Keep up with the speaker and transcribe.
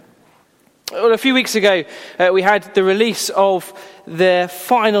Well, a few weeks ago, we had the release of the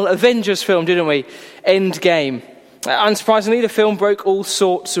final Avengers film, didn't we? Endgame. Unsurprisingly, the film broke all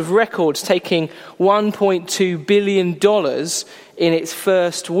sorts of records, taking $1.2 billion in its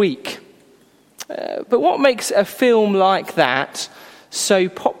first week. But what makes a film like that so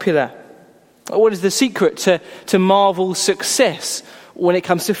popular? What is the secret to Marvel's success when it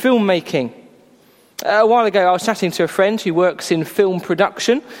comes to filmmaking? A while ago, I was chatting to a friend who works in film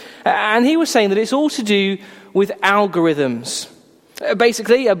production, and he was saying that it's all to do with algorithms.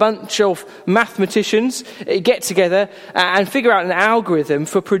 Basically, a bunch of mathematicians get together and figure out an algorithm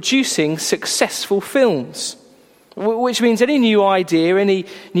for producing successful films. Which means any new idea, any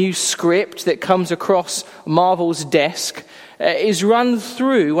new script that comes across Marvel's desk is run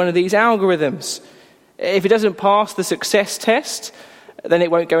through one of these algorithms. If it doesn't pass the success test, then it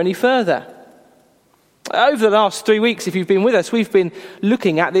won't go any further. Over the last 3 weeks, if you've been with us, we've been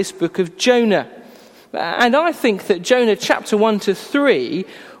looking at this book of Jonah. And I think that Jonah chapter 1 to 3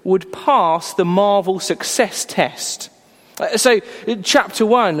 would pass the Marvel success test. So, in chapter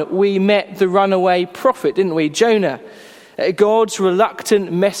 1, we met the runaway prophet, didn't we? Jonah. God's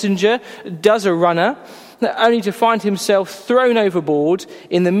reluctant messenger does a runner, only to find himself thrown overboard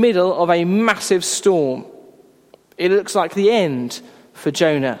in the middle of a massive storm. It looks like the end for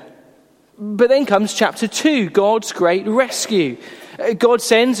Jonah. But then comes chapter 2, God's great rescue. God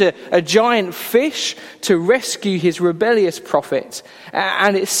sends a giant fish to rescue his rebellious prophet,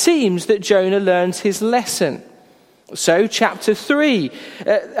 and it seems that Jonah learns his lesson. So, chapter 3,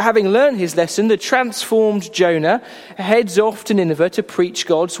 having learned his lesson, the transformed Jonah heads off to Nineveh to preach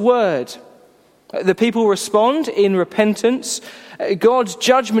God's word. The people respond in repentance. God's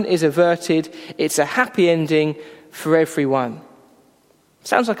judgment is averted. It's a happy ending for everyone.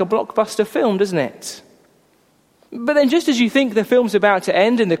 Sounds like a blockbuster film, doesn't it? But then just as you think the film's about to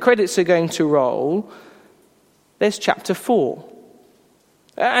end and the credits are going to roll, there's chapter 4.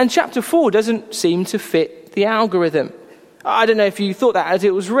 And chapter 4 doesn't seem to fit the algorithm. I don't know if you thought that as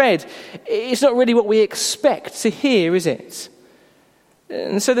it was read. It's not really what we expect to hear, is it?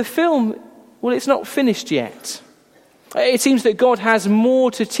 And so the film, well, it's not finished yet. It seems that God has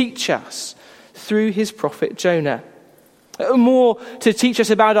more to teach us through his prophet Jonah. More to teach us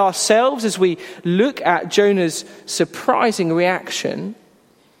about ourselves as we look at Jonah's surprising reaction,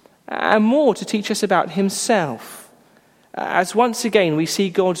 and more to teach us about himself, as once again we see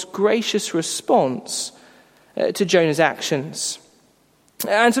God's gracious response to Jonah's actions.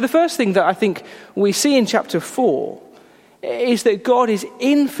 And so the first thing that I think we see in chapter 4 is that God is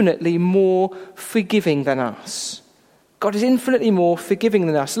infinitely more forgiving than us. God is infinitely more forgiving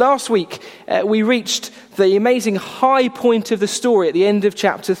than us. Last week, we reached the amazing high point of the story at the end of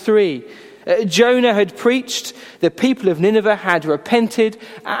chapter 3. Jonah had preached, the people of Nineveh had repented,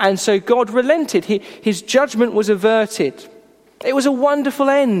 and so God relented. His judgment was averted. It was a wonderful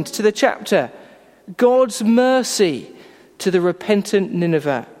end to the chapter. God's mercy to the repentant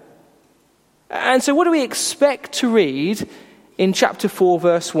Nineveh. And so what do we expect to read in chapter 4,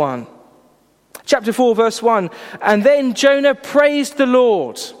 verse 1? Chapter 4, verse 1, and then Jonah praised the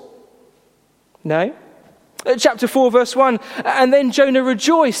Lord. No. Chapter 4, verse 1, and then Jonah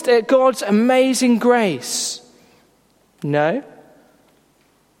rejoiced at God's amazing grace. No.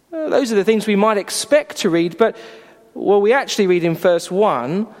 Those are the things we might expect to read, but, well, we actually read in verse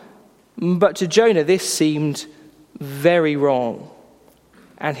 1, but to Jonah this seemed very wrong,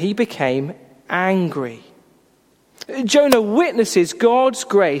 and he became angry. Jonah witnesses God's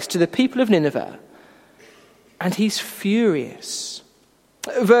grace to the people of Nineveh, and he's furious.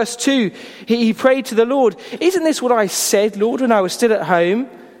 Verse 2, he prayed to the Lord, "Isn't this what I said, Lord, when I was still at home?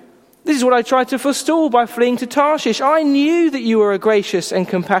 This is what I tried to forestall by fleeing to Tarshish. I knew that you were a gracious and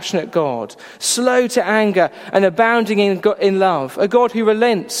compassionate God, slow to anger and abounding in love, a God who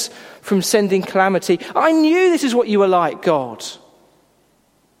relents from sending calamity. I knew this is what you were like, God."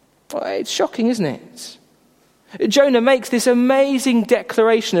 Well, it's shocking, isn't it? Jonah makes this amazing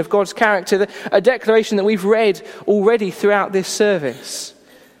declaration of God's character, a declaration that we've read already throughout this service.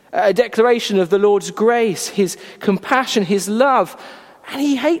 A declaration of the Lord's grace, his compassion, his love, and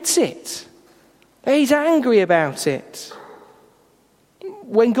he hates it. He's angry about it.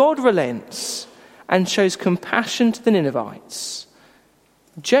 When God relents and shows compassion to the Ninevites,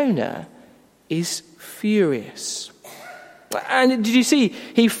 Jonah is furious. And did you see,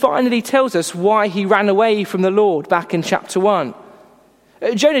 he finally tells us why he ran away from the Lord back in chapter 1.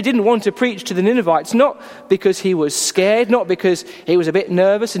 Jonah didn't want to preach to the Ninevites, not because he was scared, not because he was a bit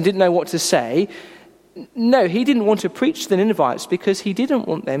nervous and didn't know what to say. No, he didn't want to preach to the Ninevites because he didn't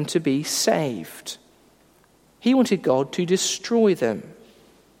want them to be saved. He wanted God to destroy them.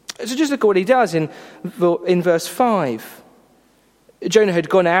 So just look at what he does in verse 5. Jonah had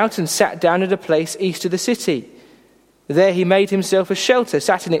gone out and sat down at a place east of the city. There he made himself a shelter,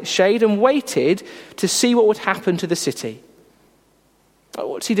 sat in its shade, and waited to see what would happen to the city.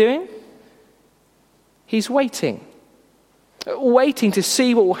 What's he doing? He's waiting. Waiting to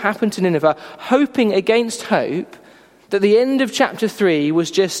see what will happen to Nineveh, hoping against hope that the end of chapter 3 was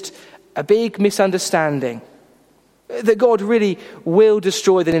just a big misunderstanding. That God really will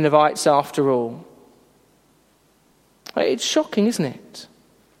destroy the Ninevites after all. It's shocking, isn't it?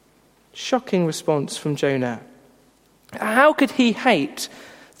 Shocking response from Jonah. How could he hate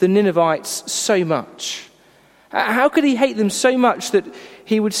the Ninevites so much? How could he hate them so much that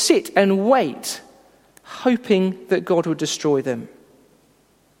he would sit and wait, hoping that God would destroy them?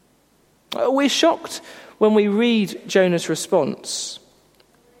 We're shocked when we read Jonah's response.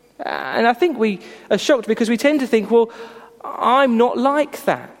 And I think we are shocked because we tend to think, well, I'm not like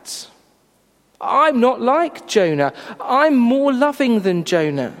that. I'm not like Jonah. I'm more loving than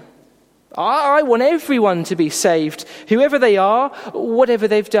Jonah. I want everyone to be saved, whoever they are, whatever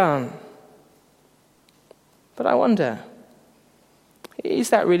they've done. But I wonder,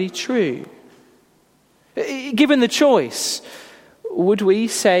 is that really true? Given the choice, would we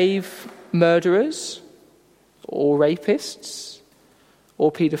save murderers or rapists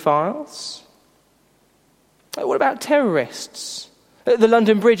or paedophiles? What about terrorists? The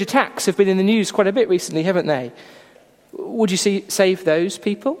London Bridge attacks have been in the news quite a bit recently, haven't they? Would you save those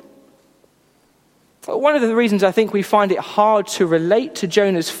people? One of the reasons I think we find it hard to relate to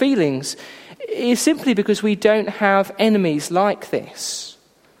Jonah's feelings is simply because we don't have enemies like this.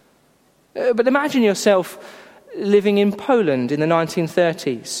 But imagine yourself living in Poland in the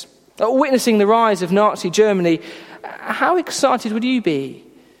 1930s, witnessing the rise of Nazi Germany. How excited would you be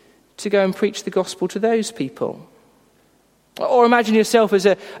to go and preach the gospel to those people? Or imagine yourself as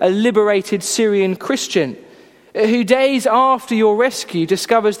a liberated Syrian Christian who days after your rescue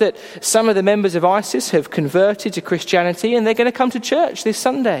discovers that some of the members of ISIS have converted to Christianity and they're going to come to church this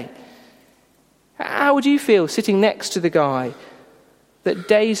Sunday. How would you feel sitting next to the guy that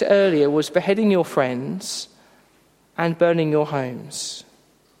days earlier was beheading your friends and burning your homes?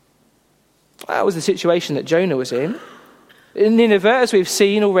 That was the situation that Jonah was in. Nineveh, as we've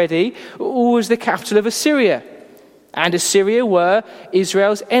seen already, was the capital of Assyria. And Assyria were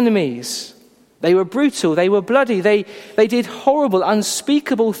Israel's enemies. They were brutal, they were bloody, they did horrible,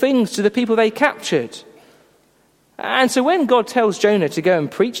 unspeakable things to the people they captured. And so when God tells Jonah to go and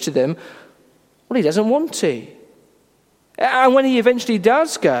preach to them, well, he doesn't want to. And when he eventually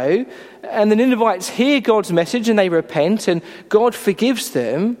does go, and the Ninevites hear God's message and they repent and God forgives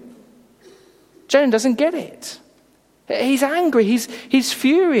them, Jonah doesn't get it. He's angry, he's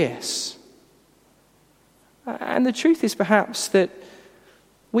furious. And the truth is perhaps that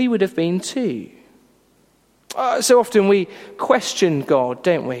we would have been too. So often we question God,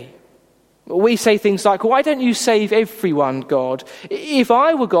 don't we? We say things like, why don't you save everyone, God? If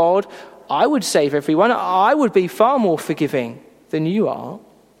I were God, I would save everyone. I would be far more forgiving than you are.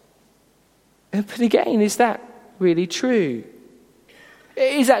 But again, is that really true?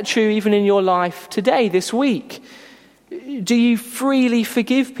 Is that true even in your life today, this week? Do you freely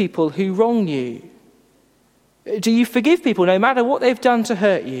forgive people who wrong you? Do you forgive people no matter what they've done to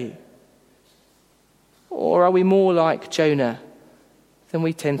hurt you? Or are we more like Jonah than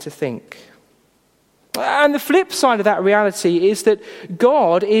we tend to think? And the flip side of that reality is that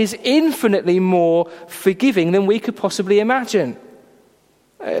God is infinitely more forgiving than we could possibly imagine.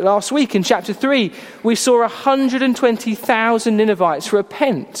 Last week in chapter 3, we saw 120,000 Ninevites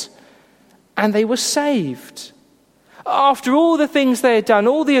repent, and they were saved. After all the things they had done,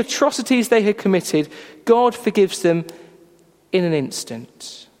 all the atrocities they had committed, God forgives them in an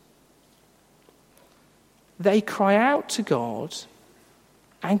instant. They cry out to God,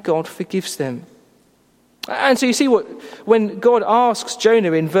 and God forgives them. And so you see when God asks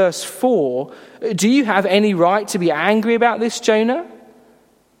Jonah in verse 4, do you have any right to be angry about this, Jonah?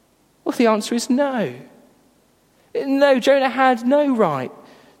 Well, the answer is no. No, Jonah had no right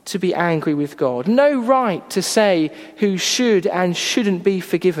to be angry with God. No right to say who should and shouldn't be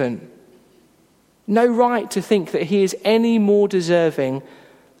forgiven. No right to think that he is any more deserving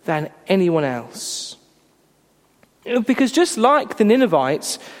than anyone else. Because just like the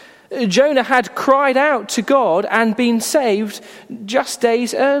Ninevites, Jonah had cried out to God and been saved just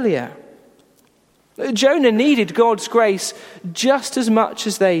days earlier. Jonah needed God's grace just as much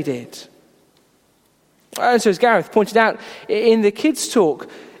as they did. And so as Gareth pointed out in the kids' talk,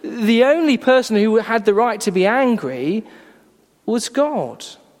 the only person who had the right to be angry was God.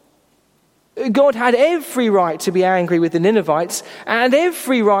 God had every right to be angry with the Ninevites and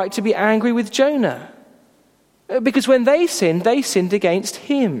every right to be angry with Jonah. Because when they sinned against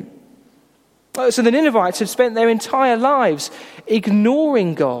him. So the Ninevites had spent their entire lives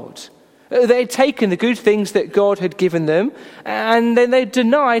ignoring God. They had taken the good things that God had given them, and then they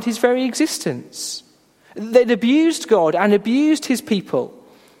denied his very existence. They'd abused God and abused his people.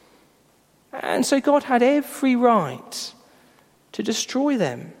 And so God had every right to destroy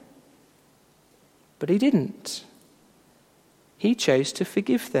them. But he didn't. He chose to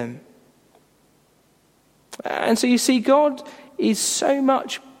forgive them. And so you see, God is so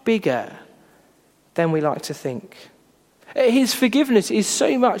much bigger than we like to think. His forgiveness is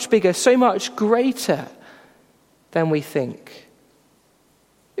so much bigger, so much greater than we think.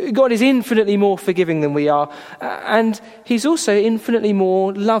 God is infinitely more forgiving than we are, and he's also infinitely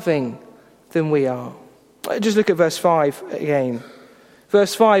more loving than we are. Just look at verse 5 again.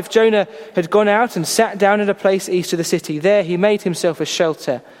 Verse 5, Jonah had gone out and sat down at a place east of the city. There he made himself a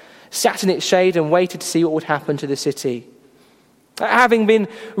shelter, sat in its shade and waited to see what would happen to the city. Having been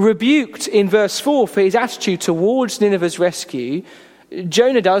rebuked in verse 4 for his attitude towards Nineveh's rescue,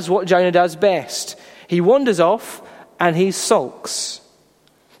 Jonah does what Jonah does best. He wanders off and he sulks.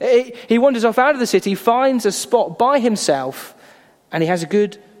 He wanders off out of the city, finds a spot by himself, and he has a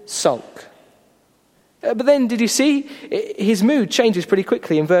good sulk. But then, did you see? His mood changes pretty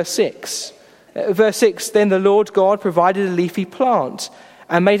quickly in verse 6. Verse 6, then the Lord God provided a leafy plant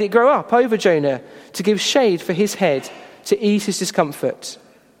and made it grow up over Jonah to give shade for his head to ease his discomfort.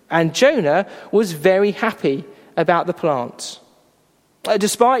 And Jonah was very happy about the plant.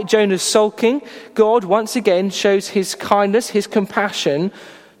 Despite Jonah's sulking, God once again shows his kindness, his compassion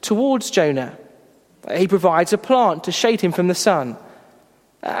towards Jonah. He provides a plant to shade him from the sun.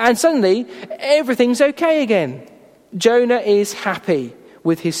 And suddenly, everything's okay again. Jonah is happy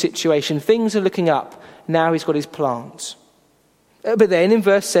with his situation. Things are looking up. Now he's got his plant. But then in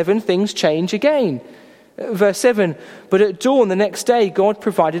verse 7, things change again. Verse 7, but at dawn the next day, God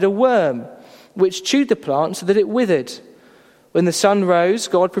provided a worm, which chewed the plant so that it withered. When the sun rose,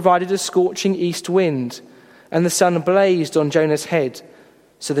 God provided a scorching east wind, and the sun blazed on Jonah's head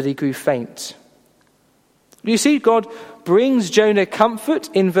so that he grew faint. You see, God brings Jonah comfort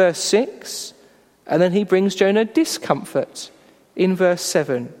in verse 6, and then he brings Jonah discomfort in verse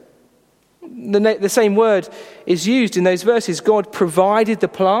 7. The same word is used in those verses. God provided the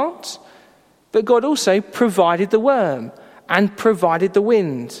plant, but God also provided the worm and provided the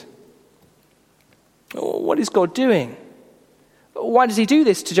wind. What is God doing? Why does he do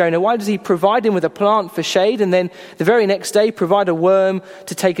this to Jonah? Why does he provide him with a plant for shade and then the very next day provide a worm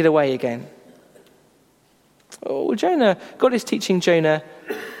to take it away again? Well, God is teaching Jonah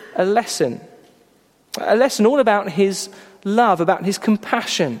a lesson all about his love, about his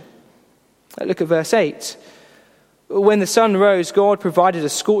compassion. Look at verse 8. When the sun rose, God provided a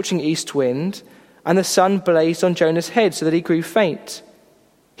scorching east wind, and the sun blazed on Jonah's head so that he grew faint.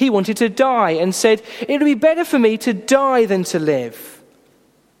 He wanted to die and said, "It would be better for me to die than to live."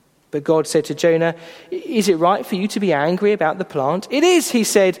 But God said to Jonah, "Is it right for you to be angry about the plant?" "It is," he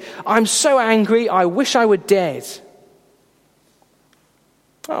said. "I'm so angry, I wish I were dead."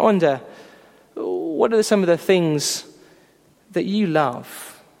 I wonder, what are some of the things that you love?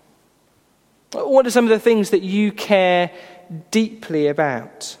 What are some of the things that you care deeply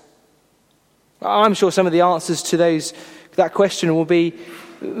about? I'm sure some of the answers to that question will be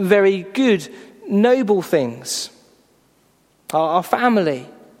very good, noble things. Our family,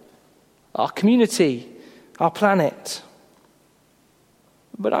 our community, our planet.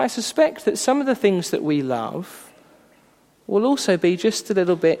 But I suspect that some of the things that we love will also be just a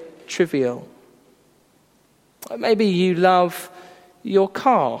little bit trivial. Maybe you love your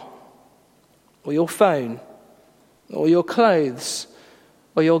car, or your phone, or your clothes,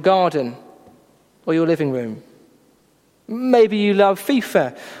 or your garden, or your living room. Maybe you love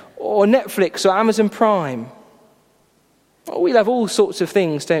FIFA, or Netflix, or Amazon Prime. We love all sorts of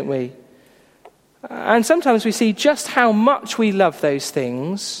things, don't we? And sometimes we see just how much we love those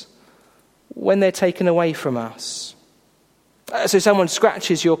things when they're taken away from us. So someone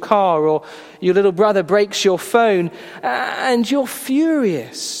scratches your car, or your little brother breaks your phone, and you're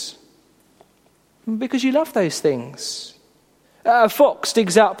furious because you love those things. A fox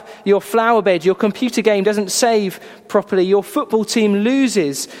digs up your flower bed, your computer game doesn't save properly, your football team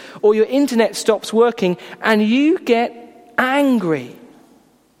loses, or your internet stops working, and you get angry,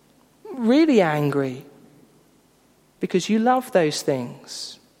 really angry, because you love those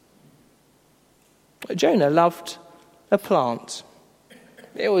things. Jonah loved a plant.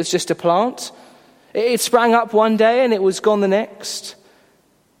 It was just a plant. It sprang up one day and it was gone the next.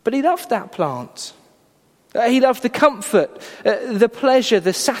 But he loved that plant. He loved the comfort, the pleasure,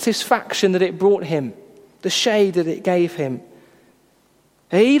 the satisfaction that it brought him, the shade that it gave him.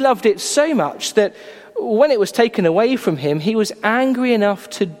 He loved it so much that when it was taken away from him, he was angry enough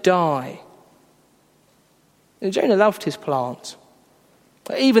to die. And Jonah loved his plant,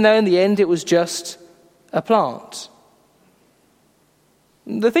 even though in the end it was just a plant.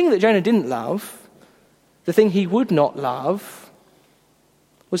 The thing that Jonah didn't love, the thing he would not love,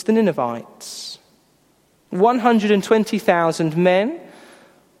 was the Ninevites. 120,000 men,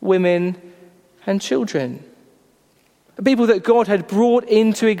 women, and children. People that God had brought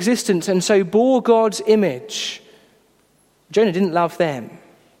into existence and so bore God's image. Jonah didn't love them.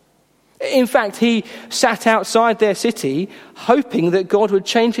 In fact, he sat outside their city hoping that God would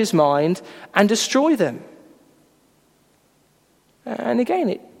change his mind and destroy them. And again,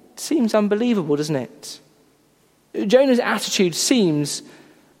 it seems unbelievable, doesn't it? Jonah's attitude seems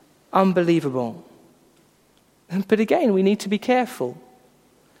unbelievable. But again, we need to be careful.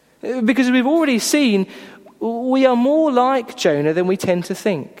 Because we've already seen, we are more like Jonah than we tend to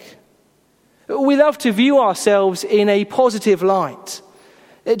think. We love to view ourselves in a positive light.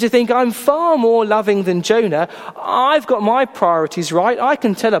 To think, I'm far more loving than Jonah. I've got my priorities right. I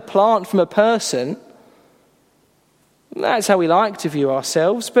can tell a plant from a person. That's how we like to view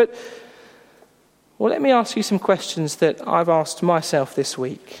ourselves. But, well, let me ask you some questions that I've asked myself this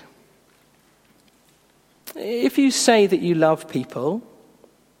week. If you say that you love people,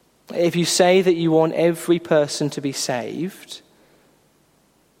 if you say that you want every person to be saved,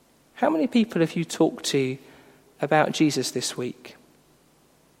 how many people have you talked to about Jesus this week?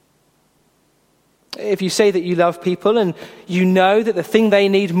 If you say that you love people and you know that the thing they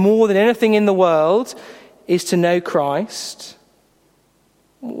need more than anything in the world is to know Christ,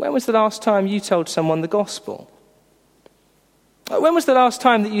 when was the last time you told someone the gospel? When was the last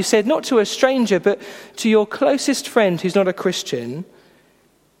time that you said, not to a stranger, but to your closest friend who's not a Christian,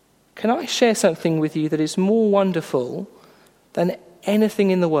 can I share something with you that is more wonderful than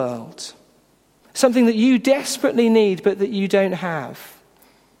anything in the world? Something that you desperately need, but that you don't have.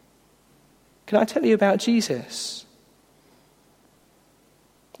 Can I tell you about Jesus?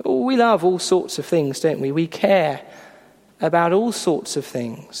 We love all sorts of things, don't we? We care about all sorts of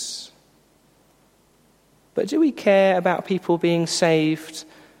things. But do we care about people being saved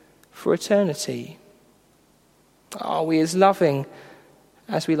for eternity? Are we as loving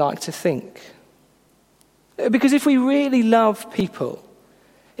as we like to think? Because if we really love people,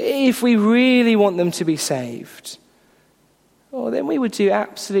 if we really want them to be saved, well, then we would do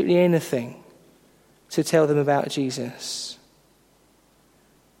absolutely anything to tell them about Jesus.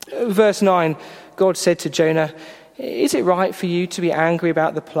 Verse 9, God said to Jonah, "Is it right for you to be angry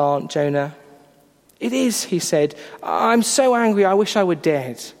about the plant, Jonah?" "It is," he said. "I'm so angry, I wish I were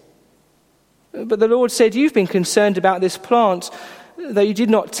dead." But the Lord said, "You've been concerned about this plant, though you did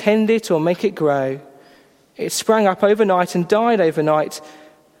not tend it or make it grow. It sprang up overnight and died overnight.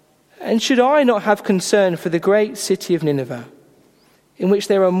 And should I not have concern for the great city of Nineveh, in which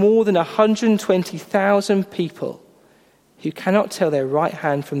there are more than 120,000 people who cannot tell their right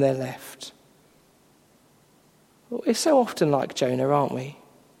hand from their left?" We're so often like Jonah, aren't we?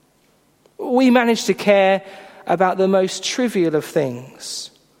 We manage to care about the most trivial of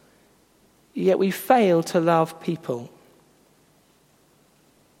things, yet we fail to love people.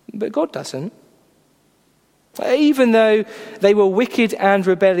 But God doesn't. Even though they were wicked and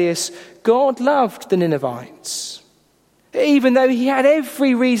rebellious, God loved the Ninevites. Even though he had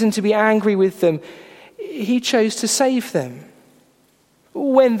every reason to be angry with them, he chose to save them.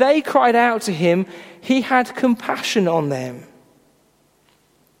 When they cried out to him, he had compassion on them.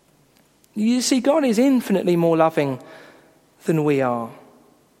 You see, God is infinitely more loving than we are.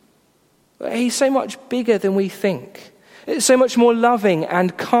 He's so much bigger than we think. It's so much more loving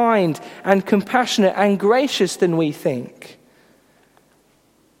and kind and compassionate and gracious than we think.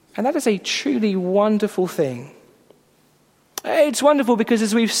 And that is a truly wonderful thing. It's wonderful because,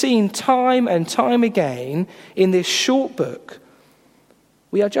 as we've seen time and time again in this short book,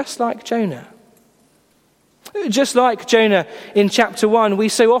 we are just like Jonah. Just like Jonah in chapter 1, we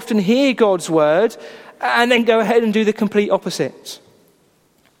so often hear God's word and then go ahead and do the complete opposite.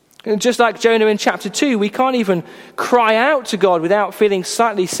 Just like Jonah in chapter 2, we can't even cry out to God without feeling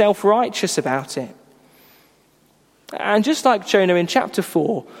slightly self-righteous about it. And just like Jonah in chapter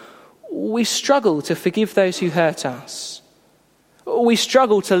 4, we struggle to forgive those who hurt us. We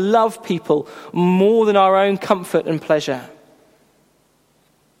struggle to love people more than our own comfort and pleasure.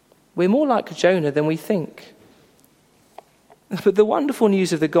 We're more like Jonah than we think. But the wonderful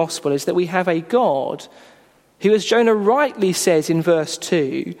news of the gospel is that we have a God who, as Jonah rightly says in verse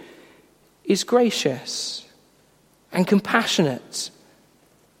 2, is gracious and compassionate,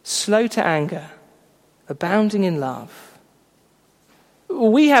 slow to anger, abounding in love.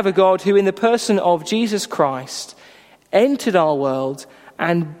 We have a God who, in the person of Jesus Christ, entered our world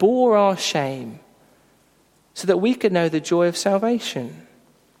and bore our shame so that we could know the joy of salvation.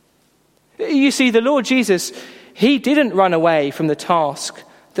 You see, the Lord Jesus, he didn't run away from the task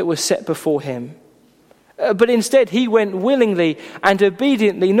that was set before him, but instead he went willingly and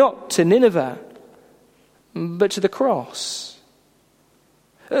obediently not to Nineveh, but to the cross.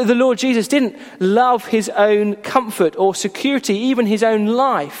 The Lord Jesus didn't love his own comfort or security, even his own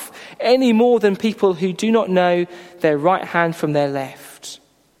life, any more than people who do not know their right hand from their left.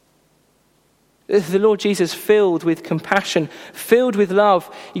 The Lord Jesus, filled with compassion, filled with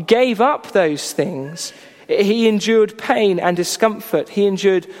love, he gave up those things. He endured pain and discomfort. He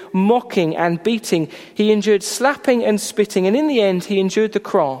endured mocking and beating. He endured slapping and spitting. And in the end, he endured the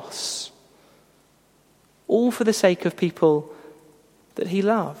cross. All for the sake of people that he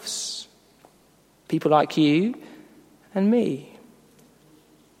loves. People like you and me.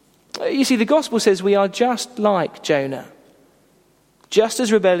 You see, the gospel says we are just like Jonah. Just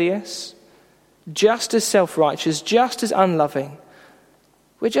as rebellious, just as self-righteous, just as unloving.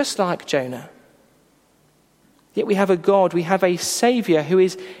 We're just like Jonah. Yet we have a God, we have a Saviour who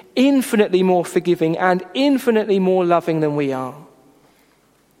is infinitely more forgiving and infinitely more loving than we are.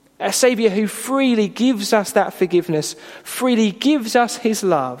 A Saviour who freely gives us that forgiveness, freely gives us his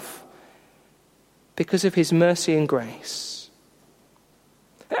love because of his mercy and grace.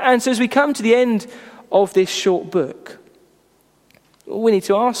 And so as we come to the end of this short book, we need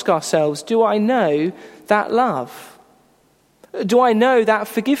to ask ourselves, do I know that love? Do I know that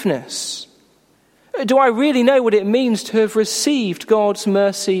forgiveness? Do I really know what it means to have received God's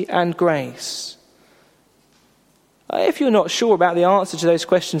mercy and grace? If you're not sure about the answer to those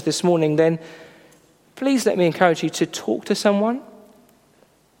questions this morning, then please let me encourage you to talk to someone.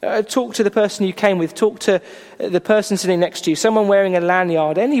 Talk to the person you came with. Talk to the person sitting next to you, someone wearing a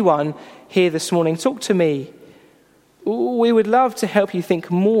lanyard, anyone here this morning. Talk to me. We would love to help you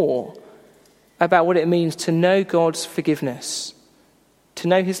think more about what it means to know God's forgiveness, to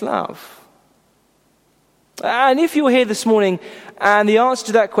know his love. And if you're here this morning and the answer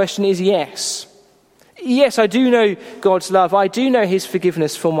to that question is yes, yes, I do know God's love, I do know his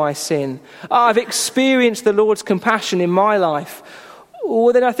forgiveness for my sin, I've experienced the Lord's compassion in my life,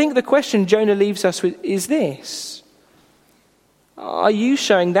 well, then I think the question Jonah leaves us with is this: are you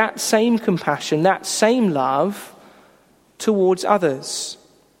showing that same compassion, that same love towards others?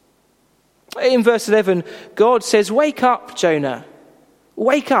 In verse 11, God says, "Wake up, Jonah.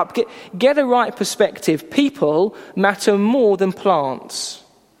 Wake up, get a right perspective. People matter more than plants."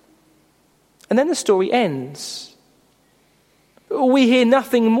 And then the story ends. We hear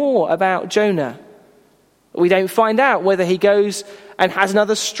nothing more about Jonah. We don't find out whether he goes and has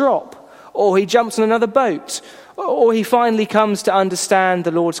another strop, or he jumps on another boat, or he finally comes to understand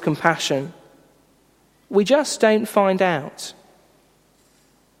the Lord's compassion. We just don't find out.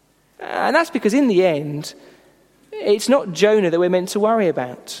 And that's because in the end, it's not Jonah that we're meant to worry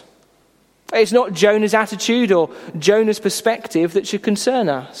about. It's not Jonah's attitude or Jonah's perspective that should concern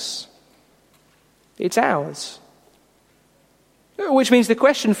us. It's ours. Which means the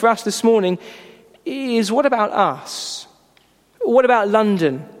question for us this morning is, what about us? What about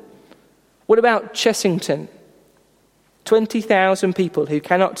London? What about Chessington? 20,000 people who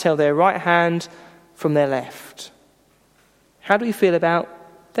cannot tell their right hand from their left. How do we feel about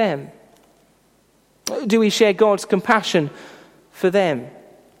them? Do we share God's compassion for them?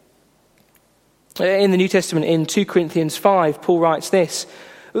 In the New Testament, in 2 Corinthians 5, Paul writes this: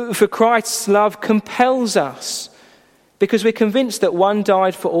 "For Christ's love compels us, because we're convinced that one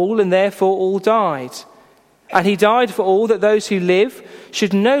died for all, and therefore all died. And he died for all, that those who live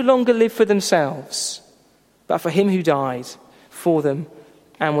should no longer live for themselves, but for him who died for them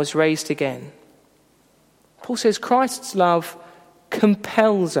and was raised again." Paul says Christ's love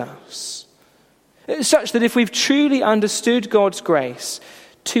compels us, such that if we've truly understood God's grace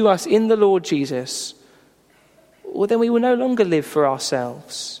to us in the Lord Jesus, well, then we will no longer live for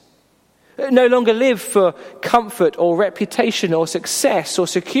ourselves, no longer live for comfort or reputation or success or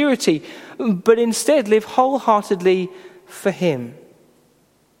security, but instead live wholeheartedly for him,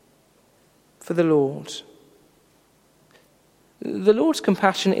 for the Lord. The Lord's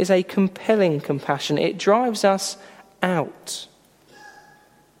compassion is a compelling compassion. It drives us out.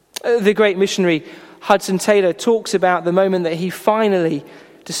 The great missionary Hudson Taylor talks about the moment that he finally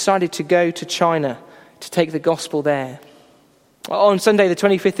decided to go to China to take the gospel there. On Sunday, the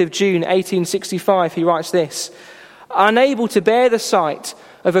 25th of June, 1865, he writes this: "Unable to bear the sight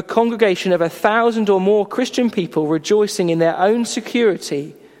of a congregation of 1,000 or more Christian people rejoicing in their own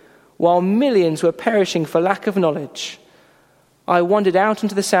security, while millions were perishing for lack of knowledge, I wandered out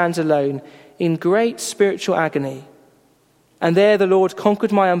into the sands alone in great spiritual agony. And there the Lord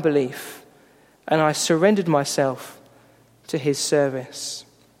conquered my unbelief, and I surrendered myself to his service."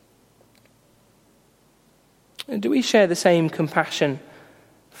 And do we share the same compassion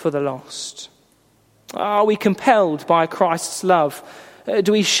for the lost? Are we compelled by Christ's love?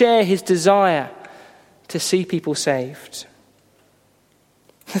 Do we share his desire to see people saved?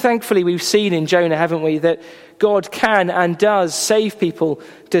 Thankfully, we've seen in Jonah, haven't we, that God can and does save people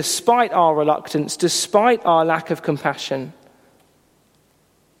despite our reluctance, despite our lack of compassion.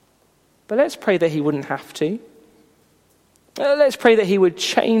 But let's pray that he wouldn't have to. Let's pray that he would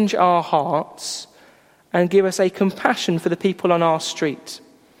change our hearts and give us a compassion for the people on our street,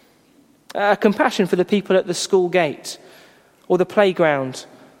 a compassion for the people at the school gate or the playground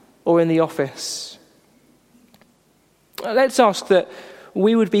or in the office. Let's ask that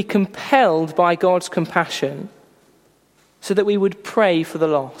we would be compelled by God's compassion so that we would pray for the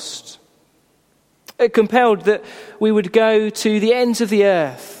lost. Compelled that we would go to the ends of the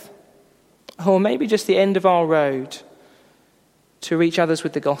earth, or maybe just the end of our road, to reach others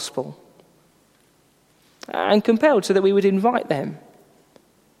with the gospel. And compelled so that we would invite them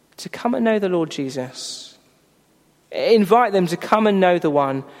to come and know the Lord Jesus. Invite them to come and know the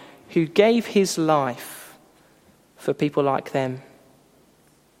one who gave his life for people like them.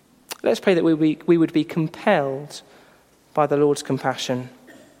 Let's pray that we would be compelled by the Lord's compassion.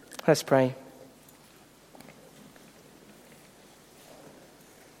 Let's pray.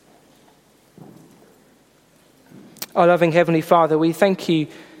 Our loving Heavenly Father, we thank you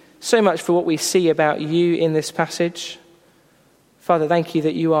so much for what we see about you in this passage. Father, thank you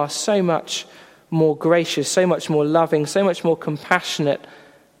that you are so much more gracious, so much more loving, so much more compassionate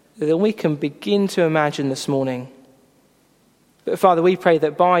than we can begin to imagine this morning. But Father, we pray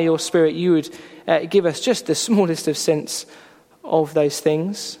that by your Spirit you would give us just the smallest of sense of those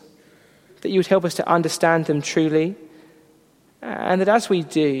things, that you would help us to understand them truly, and that as we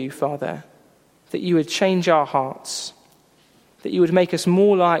do, Father, that you would change our hearts, that you would make us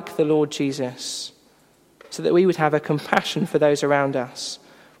more like the Lord Jesus, so that we would have a compassion for those around us.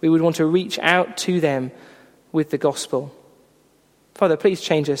 We would want to reach out to them with the gospel. Father, please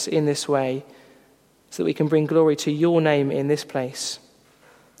change us in this way so that we can bring glory to your name in this place.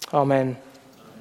 Amen.